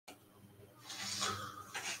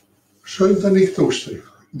Shojmë tani këtë ushtrim.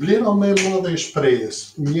 Vlera më e madhe e shprehjes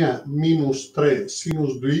 1 minus 3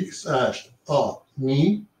 sinus 2x është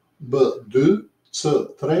A1, B2,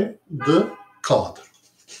 C3, D4.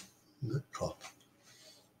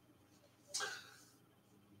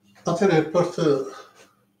 Atëherë për të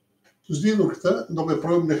zgjidhur këtë, do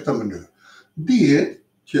veprojmë në këtë mënyrë. Dihet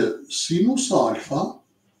që sinus alfa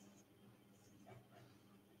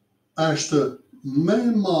është më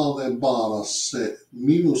e madhe bara se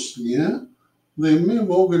minus 1 dhe më e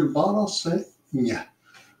vogël bara se 1.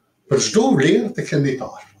 Për çdo vlerë të këndit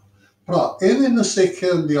alfa. Pra, edhe nëse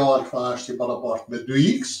këndi alfa është i barabartë me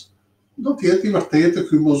 2x, do të jetë i vërtetë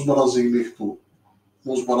ky mosbarazimi këtu.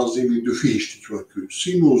 Mosbarazimi dyfishti quhet ky.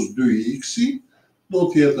 Sinus 2x do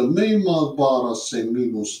të jetë më i madh bara se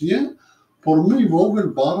minus 1, por më i vogël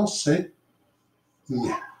bara se 1.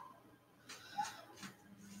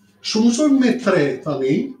 Shumëzojmë me 3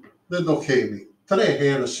 tani dhe do kemi 3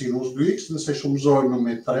 herë sinus 2x, nëse shumëzojmë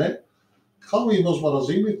me 3, kalli i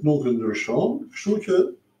mosbarazimit nuk ndryshon, kështu që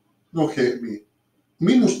do kemi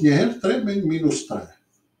minus 1 herë 3 me minus 3.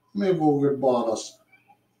 Me vogël baras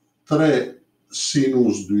 3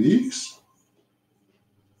 sinus 2x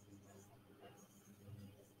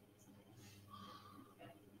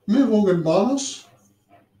me vogël baras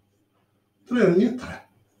 3 në 1 3.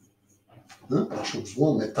 Ta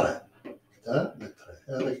shumëzuam me 3. Këtë me 3,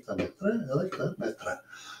 edhe këtë me 3, edhe këtë me 3.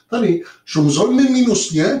 Tani, shumëzojmë me minus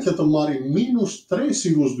 1, që të marrim minus 3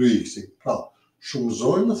 sinus 2x. Pra,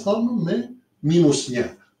 shumëzojmë thamë me minus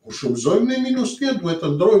 1. Kur shumëzojmë me minus 1, duhet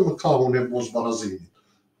të ndrojmë kahun e mosbarazimit.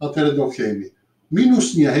 Atëherë do kemi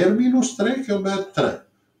minus 1 herë minus 3, kjo bëhet 3.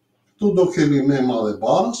 Këtu do kemi me madhe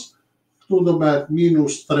baras, këtu do bëhet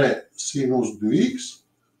minus 3 sinus 2x,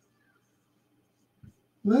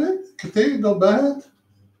 dhe këte do bëhet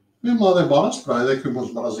me madhe baras, pra edhe ky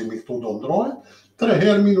mosbarazimi këtu do ndrohet, 3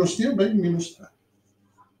 herë minus 1 bëjnë minus 3.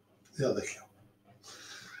 Edhe kjo.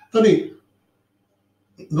 Tani,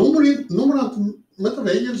 numrat më të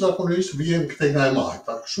vegjël zakonisht vjen këte nga e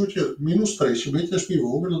majta, kështu që minus 3 që bëjt është mi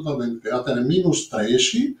vogël, do të bëjmë këte. Atëherë minus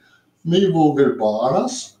 3 me i vogël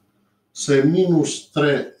baras, se minus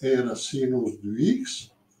 3 herë sinus 2x,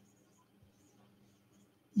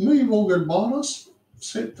 me i vogël baras,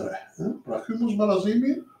 se 3. Pra, ky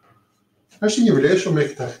mosbarazimi është një vleshëm me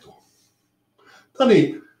këta këtu. Tani,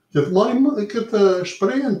 që të marim këtë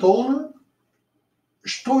shprehjen tonë,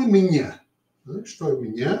 shtojmë 1. Shtojmë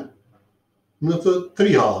 1 në të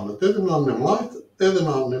 3 anët, edhe në anën e majtë, edhe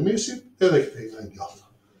në anën e mesit, edhe këte nga e djathta.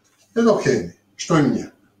 Edhe do kemi, shtojmë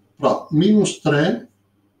 1. Pra, minus 3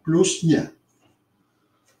 plus 1.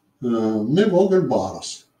 Me vogël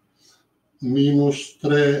baras. Minus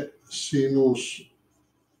 3 sinus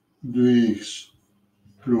 2x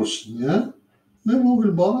plus 1, me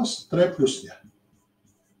vogël baras 3 plus 1.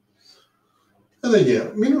 Edhe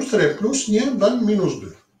njerë, minus 3 plus 1 bën minus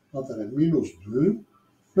 2. Atëre, minus 2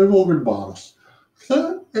 me vogël baras. Këtë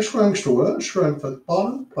e shkruajmë kështu, shkruajmë të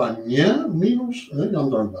parën, pra 1 minus, janë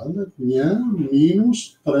ndërnë vendet, 1 minus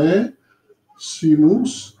 3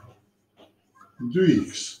 sinus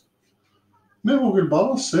 2x. Me vogël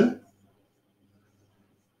baras se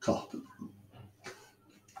 4.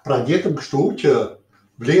 Pra gjetëm kështu që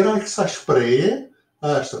vlera e kësaj shprehje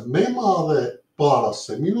është më e madhe para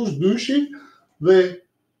se minus 2 dhe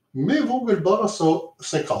më e vogël bara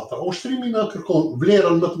se 4. Ushtrimi na kërkon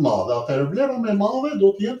vlerën më të madhe, atëherë vlera më e madhe do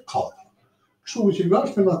të jetë 4. Kështu që nga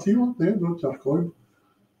alternativa ne do të kërkojmë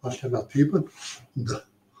alternativën D.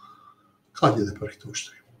 Ka gjë për këtë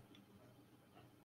ushtrim.